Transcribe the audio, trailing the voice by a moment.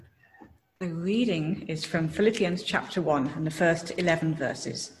The reading is from Philippians chapter 1 and the first 11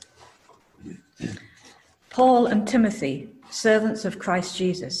 verses. Paul and Timothy, servants of Christ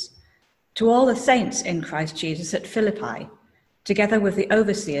Jesus, to all the saints in Christ Jesus at Philippi, together with the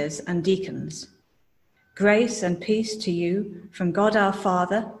overseers and deacons. Grace and peace to you from God our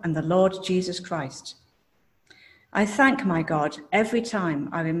Father and the Lord Jesus Christ. I thank my God every time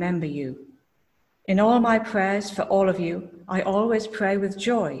I remember you. In all my prayers for all of you, I always pray with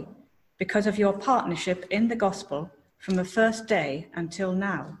joy because of your partnership in the gospel from the first day until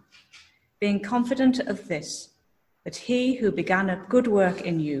now, being confident of this, that he who began a good work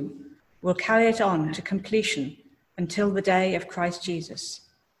in you will carry it on to completion until the day of Christ Jesus.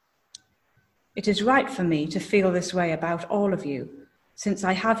 It is right for me to feel this way about all of you, since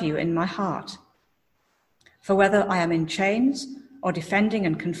I have you in my heart. For whether I am in chains or defending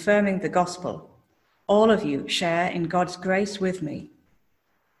and confirming the gospel, all of you share in God's grace with me.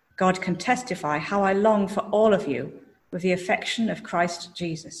 God can testify how I long for all of you with the affection of Christ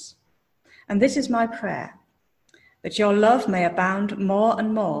Jesus. And this is my prayer, that your love may abound more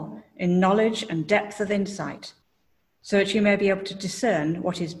and more in knowledge and depth of insight, so that you may be able to discern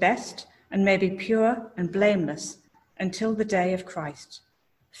what is best and may be pure and blameless until the day of Christ,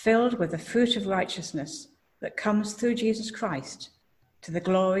 filled with the fruit of righteousness that comes through Jesus Christ, to the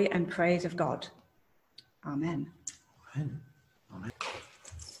glory and praise of God. Amen. Amen. Amen.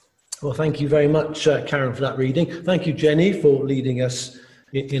 Well, thank you very much, Karen, for that reading. Thank you, Jenny, for leading us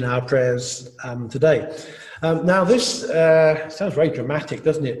in our prayers today. Now, this sounds very dramatic,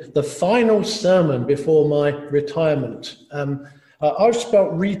 doesn't it? The final sermon before my retirement. I've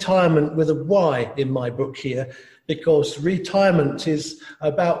spelt retirement with a Y in my book here, because retirement is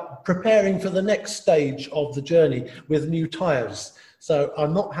about preparing for the next stage of the journey with new tyres. So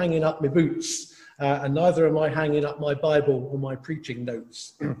I'm not hanging up my boots, and neither am I hanging up my Bible or my preaching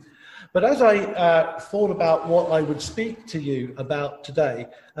notes. But as I thought about what I would speak to you about today,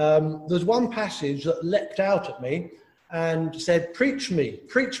 there's one passage that leapt out at me and said, preach me,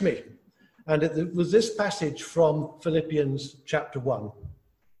 preach me. And it was this passage from Philippians chapter 1.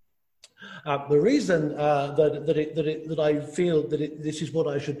 The reason that I feel that this is what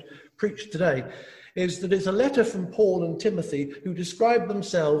I should preach today is that it's a letter from Paul and Timothy, who describe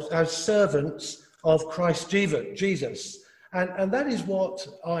themselves as servants of Christ Jesus. And that is what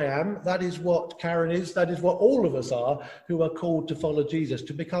I am, that is what Karen is, that is what all of us are who are called to follow Jesus,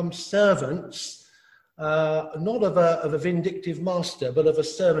 to become servants, not of a vindictive master, but of a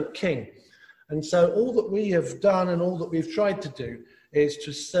servant king. And so all that we have done and all that we've tried to do is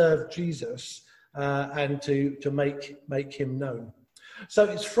to serve Jesus and to make him known. So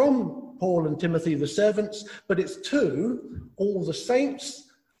it's from Paul and Timothy, the servants, but it's to all the saints,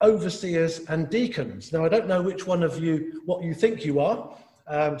 overseers and deacons. Now, I don't know which one of you, what you think you are.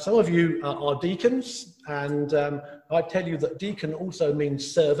 Some of you are deacons, and I tell you that deacon also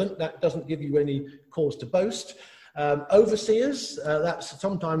means servant. That doesn't give you any cause to boast. Overseers, that's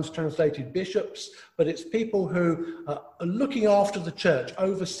sometimes translated bishops, but it's people who are looking after the church,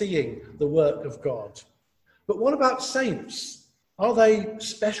 overseeing the work of God. But what about saints? Are they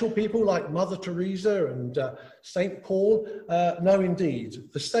special people like Mother Teresa and St. Paul? No, indeed.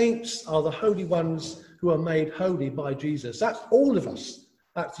 The saints are the holy ones who are made holy by Jesus. That's all of us.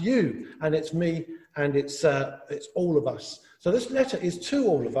 That's you, and it's me, and it's all of us. So this letter is to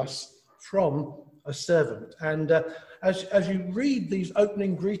all of us from a servant. And as you read these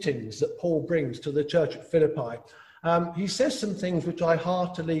opening greetings that Paul brings to the church at Philippi, he says some things which I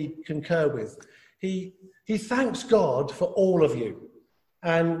heartily concur with. He thanks God for all of you.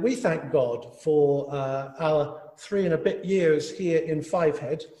 And we thank God for our 3 and a bit years here in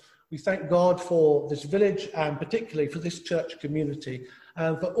Fivehead. We thank God for this village and particularly for this church community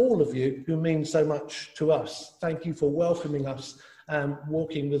and for all of you who mean so much to us. Thank you for welcoming us and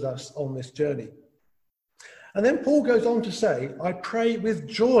walking with us on this journey. And then Paul goes on to say, I pray with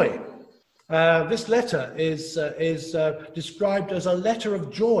joy. This letter is described as a letter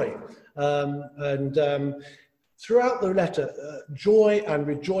of joy. Throughout the letter, joy and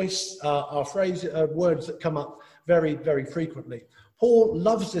rejoice are words that come up very, very frequently. Paul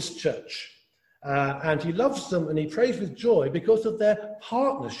loves this church, and he loves them and he prays with joy because of their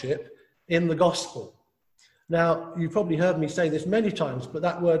partnership in the gospel. Now, you've probably heard me say this many times, but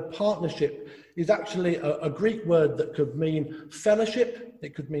that word partnership is actually a Greek word that could mean fellowship,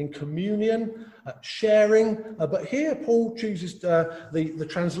 it could mean communion, sharing. But here Paul chooses, the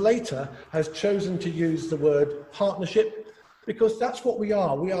translator has chosen to use the word partnership because that's what we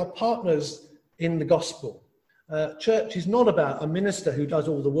are. We are partners in the gospel. church is not about a minister who does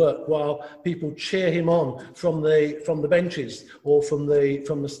all the work while people cheer him on from the benches or from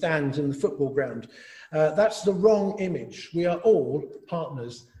the stands in the football ground. That's the wrong image. We are all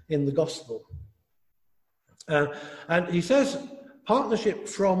partners in the gospel. And he says partnership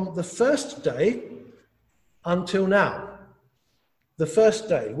from the first day until now. The first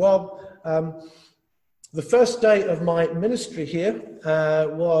day. Well, the first day of my ministry here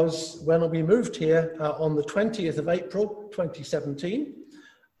was when we moved here on the 20th of April 2017.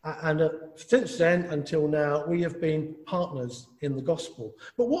 And since then until now, we have been partners in the gospel.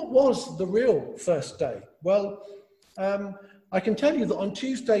 But what was the real first day? Well, I can tell you that on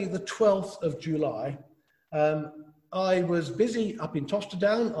Tuesday, the 12th of July, I was busy up in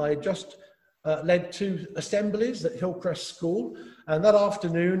Tosterdown. I just led 2 assemblies at Hillcrest School, and that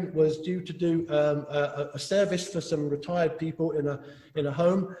afternoon was due to do a service for some retired people in a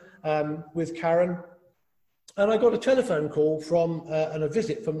home with Karen. And I got a telephone call from and a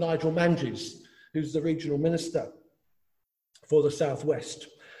visit from Nigel Manges, who's the regional minister for the Southwest.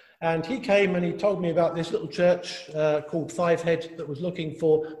 And he came and he told me about this little church called Fivehead that was looking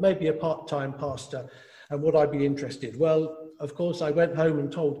for maybe a part-time pastor, and would I be interested? Well, of course, I went home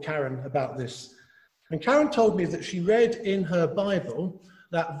and told Karen about this. And Karen told me that she read in her Bible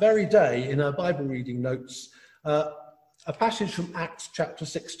that very day, in her Bible reading notes, a passage from Acts chapter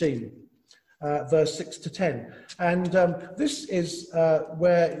 16, verse 6 to 10. And this is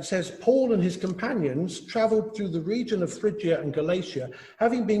where it says, Paul and his companions travelled through the region of Phrygia and Galatia,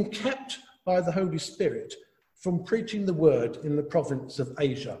 having been kept by the Holy Spirit from preaching the word in the province of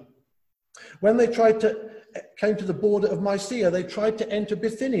Asia. When they came to the border of Mysia, they tried to enter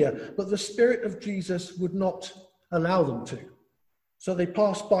Bithynia, but the Spirit of Jesus would not allow them to. So they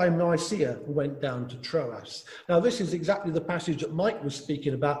passed by Mysia and went down to Troas. Now, this is exactly the passage that Mike was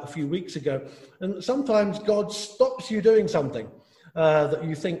speaking about a few weeks ago. And sometimes God stops you doing something that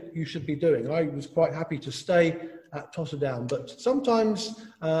you think you should be doing. I was quite happy to stay at Tosterdown, but sometimes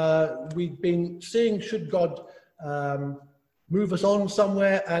we've been seeing, should God move us on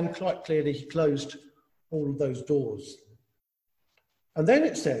somewhere, and quite clearly he closed all of those doors. And then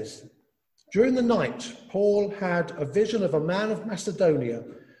it says, during the night, Paul had a vision of a man of Macedonia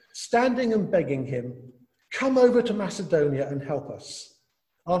standing and begging him, come over to Macedonia and help us.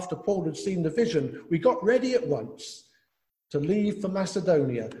 After Paul had seen the vision, we got ready at once to leave for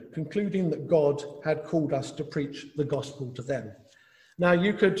Macedonia, concluding that God had called us to preach the gospel to them. Now,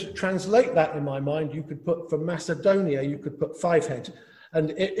 you could translate that in my mind. You could put from Macedonia, you could put Fivehead.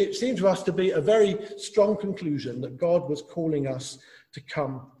 And it seemed to us to be a very strong conclusion that God was calling us to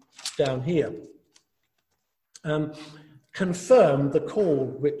come down here. Confirm the call,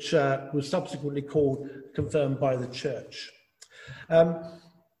 which was subsequently confirmed by the church.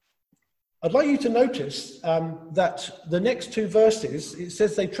 I'd like you to notice that the next 2 verses, it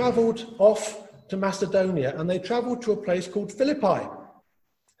says they travelled off to Macedonia and they travelled to a place called Philippi.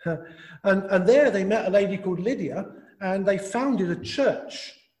 And there they met a lady called Lydia, and they founded a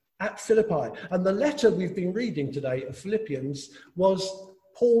church at Philippi. And the letter we've been reading today of Philippians was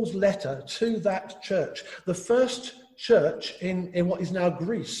Paul's letter to that church, the first church in what is now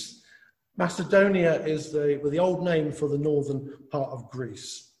Greece. Macedonia is the old name for the northern part of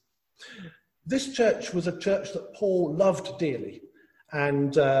Greece. This church was a church that Paul loved dearly,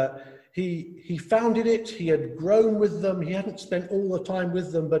 and he founded it. He had grown with them. He hadn't spent all the time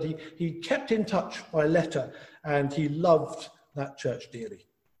with them, but he kept in touch by letter, and he loved that church dearly.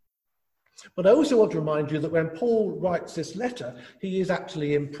 But I also want to remind you that when Paul writes this letter, he is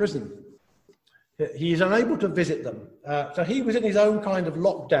actually in prison. He is unable to visit them. So he was in his own kind of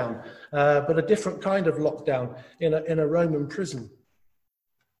lockdown, but a different kind of lockdown in a Roman prison.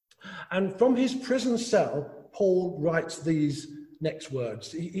 And from his prison cell, Paul writes these next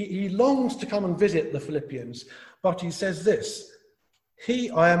words. He longs to come and visit the Philippians, but he says this,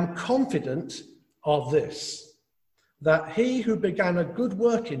 I am confident of this, that he who began a good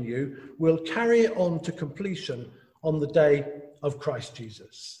work in you will carry it on to completion on the day of Christ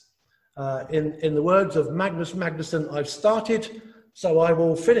Jesus. In the words of Magnus Magnusson, I've started, so I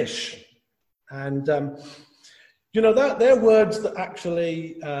will finish. And, that they're words that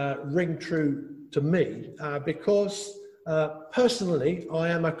actually ring true to me because personally, I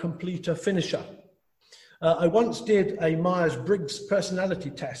am a completer finisher. I once did a Myers-Briggs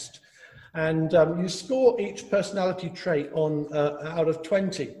personality test, and you score each personality trait on out of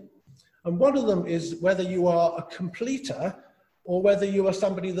 20. And one of them is whether you are a completer or whether you are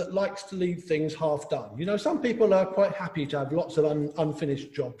somebody that likes to leave things half done. Some people are quite happy to have lots of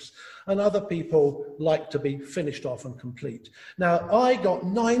unfinished jobs, and other people like to be finished off and complete. Now, I got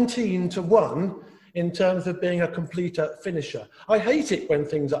 19 to 1 in terms of being a completer finisher. I hate it when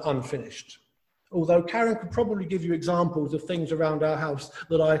things are unfinished, although Karen could probably give you examples of things around our house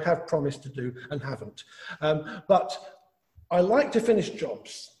that I have promised to do and haven't. But I like to finish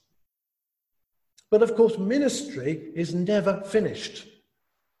jobs. But of course, ministry is never finished.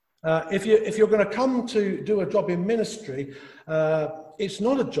 If you're going to come to do a job in ministry, it's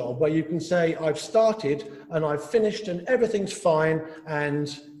not a job where you can say, I've started and I've finished and everything's fine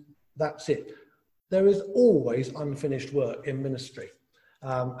and that's it. There is always unfinished work in ministry.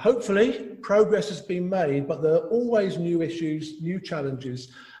 Hopefully, progress has been made, but there are always new issues, new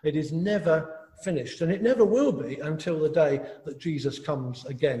challenges. It is never finished, and it never will be until the day that Jesus comes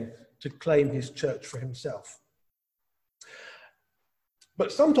again to claim his church for himself.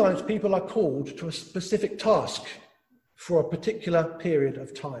 But sometimes people are called to a specific task for a particular period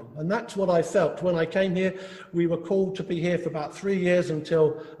of time. And that's what I felt when I came here. We were called to be here for about 3 years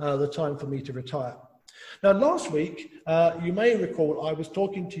until the time for me to retire. Now, last week, you may recall I was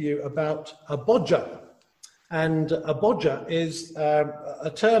talking to you about a bodger. And a bodger is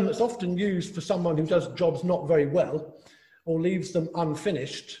a term that's often used for someone who does jobs not very well or leaves them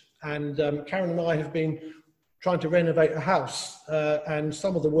unfinished. And Karen and I have been trying to renovate a house, and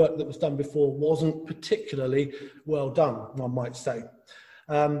some of the work that was done before wasn't particularly well done, one might say.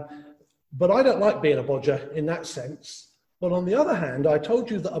 But I don't like being a bodger in that sense. But on the other hand, I told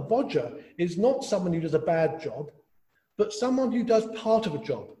you that a bodger is not someone who does a bad job, but someone who does part of a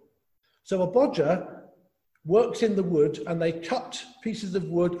job. So a bodger works in the wood, and they cut pieces of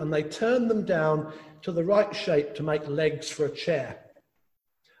wood and they turn them down to the right shape to make legs for a chair.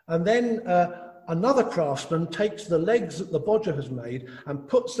 And then another craftsman takes the legs that the bodger has made and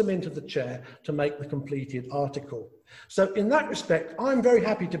puts them into the chair to make the completed article. So in that respect, I'm very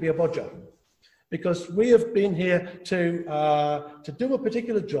happy to be a bodger, because we have been here to do a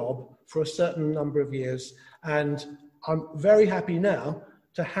particular job for a certain number of years, and I'm very happy now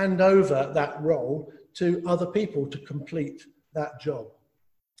to hand over that role to other people to complete that job.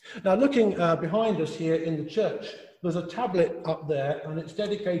 Now, looking behind us here in the church, there's a tablet up there, and it's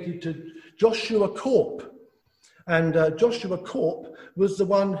dedicated to Joshua Corp. And Joshua Corp was the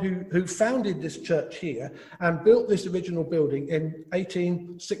one who founded this church here and built this original building in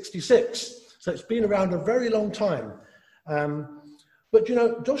 1866. So it's been around a very long time. But you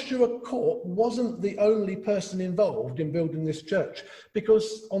know, Joshua Corp wasn't the only person involved in building this church,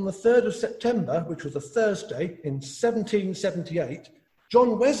 because on the 3rd of September, which was a Thursday in 1778,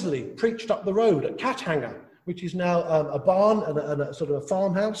 John Wesley preached up the road at Cathanger, which is now a barn and a sort of a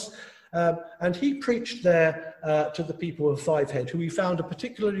farmhouse. And he preached there to the people of Fivehead, who he found a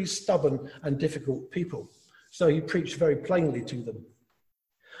particularly stubborn and difficult people. So he preached very plainly to them.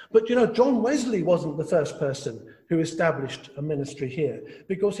 But you know, John Wesley wasn't the first person who established a ministry here,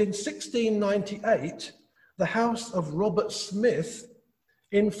 because in 1698, the house of Robert Smith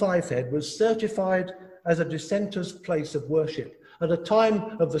in Fivehead was certified as a dissenter's place of worship at a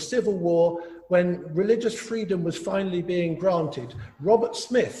time of the Civil War, when religious freedom was finally being granted. Robert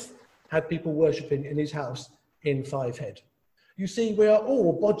Smith had people worshipping in his house in Fivehead. You see, we are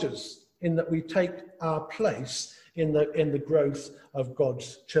all bodgers in that we take our place in the growth of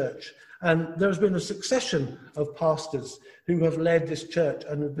God's church. And there's been a succession of pastors who have led this church,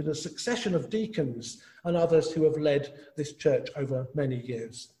 and there's been a succession of deacons and others who have led this church over many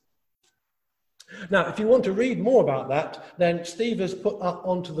years. Now, if you want to read more about that, then Steve has put up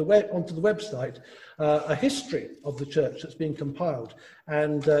onto the website a history of the church that's been compiled,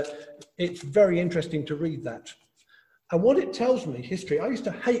 and it's very interesting to read that. And what it tells me, history, I used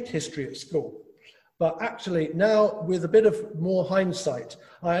to hate history at school, but actually now, with a bit of more hindsight,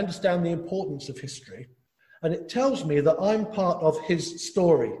 I understand the importance of history, and it tells me that I'm part of his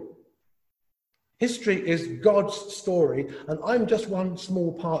story. History is God's story, and I'm just one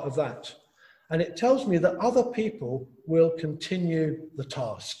small part of that. And it tells me that other people will continue the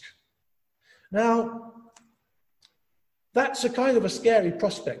task. Now, that's a kind of a scary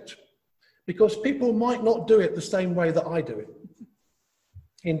prospect, because people might not do it the same way that I do it.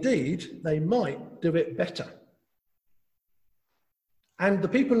 Indeed, they might do it better. And the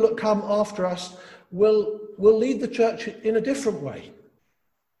people that come after us will lead the church in a different way.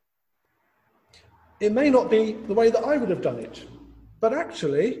 It may not be the way that I would have done it, but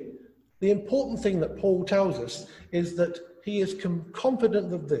actually, the important thing that Paul tells us is that he is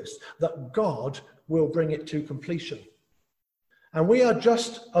confident of this, that God will bring it to completion. And we are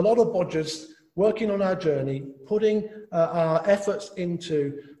just a lot of bodgers working on our journey, putting our efforts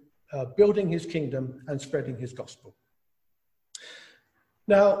into building his kingdom and spreading his gospel.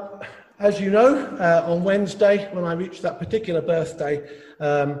 Now, as you know, on Wednesday, when I reached that particular birthday,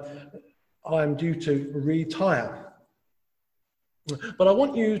 I'm due to retire. But I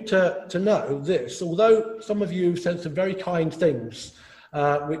want you to know this, although some of you said some very kind things,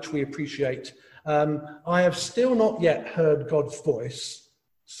 which we appreciate, I have still not yet heard God's voice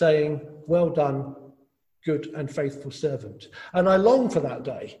saying, "Well done, good and faithful servant." And I long for that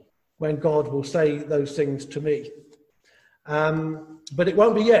day when God will say those things to me. But it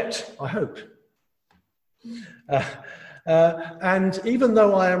won't be yet, I hope. And even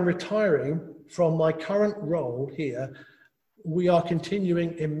though I am retiring from my current role here, we are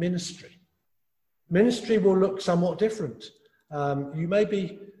continuing in ministry. Ministry will look somewhat different. You may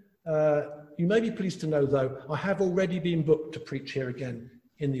be pleased to know, though, I have already been booked to preach here again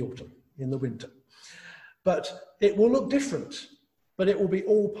in the autumn, in the winter. But it will look different, but it will be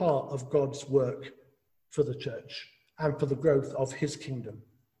all part of God's work for the church and for the growth of his kingdom.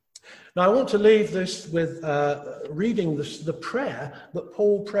 Now, I want to leave this with reading the prayer that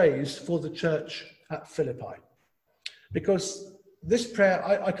Paul prays for the church at Philippi. Because this prayer,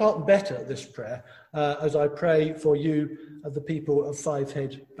 I can't better this prayer as I pray for you, the people of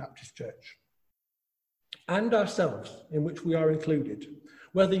Fivehead Baptist Church, and ourselves, in which we are included.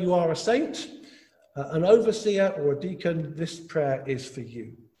 Whether you are a saint, an overseer, or a deacon, this prayer is for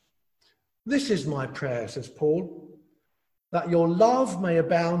you. "This is my prayer," says Paul, "that your love may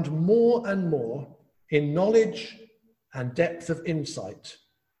abound more and more in knowledge and depth of insight,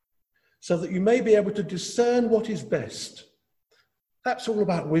 so that you may be able to discern what is best." That's all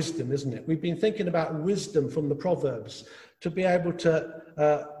about wisdom, isn't it? We've been thinking about wisdom from the Proverbs, to be able to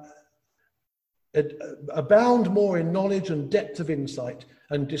abound more in knowledge and depth of insight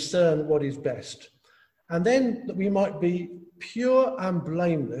and discern what is best. And then that we might be pure and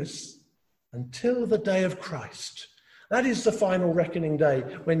blameless until the day of Christ. That is the final reckoning day,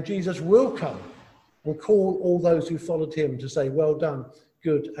 when Jesus will come and call all those who followed him to say, "Well done,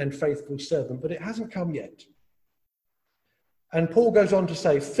 good and faithful servant." But it hasn't come yet. And Paul goes on to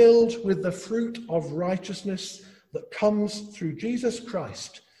say, "Filled with the fruit of righteousness that comes through Jesus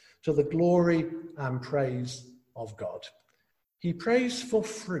Christ, to the glory and praise of God." He prays for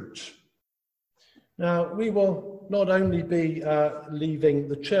fruit. Now, we will not only be leaving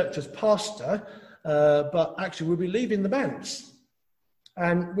the church as pastor, but actually we'll be leaving the manse.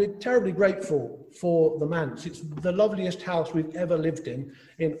 And we're terribly grateful for the manse. It's the loveliest house we've ever lived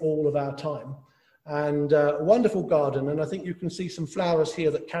in all of our time. And a wonderful garden. And I think you can see some flowers here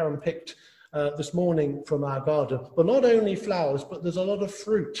that Karen picked this morning from our garden. But not only flowers, but there's a lot of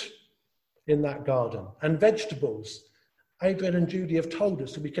fruit in that garden, and vegetables. Adrian and Judy have told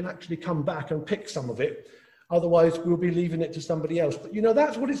us that we can actually come back and pick some of it. Otherwise, we'll be leaving it to somebody else. But you know,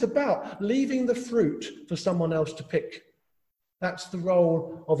 that's what it's about, leaving the fruit for someone else to pick. That's the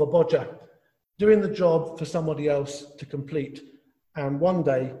role of a bodger, doing the job for somebody else to complete. And one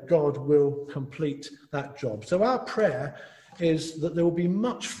day, God will complete that job. So our prayer is that there will be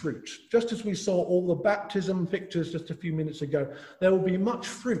much fruit. Just as we saw all the baptism pictures just a few minutes ago, there will be much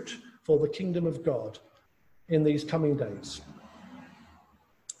fruit for the kingdom of God in these coming days.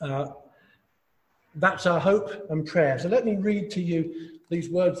 That's our hope and prayer. So let me read to you these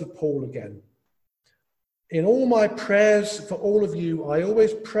words of Paul again. "In all my prayers for all of you, I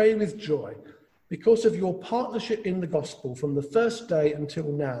always pray with joy because of your partnership in the gospel from the first day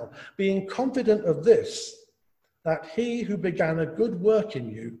until now, being confident of this, that he who began a good work in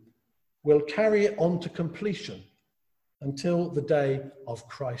you will carry it on to completion until the day of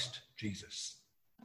Christ Jesus."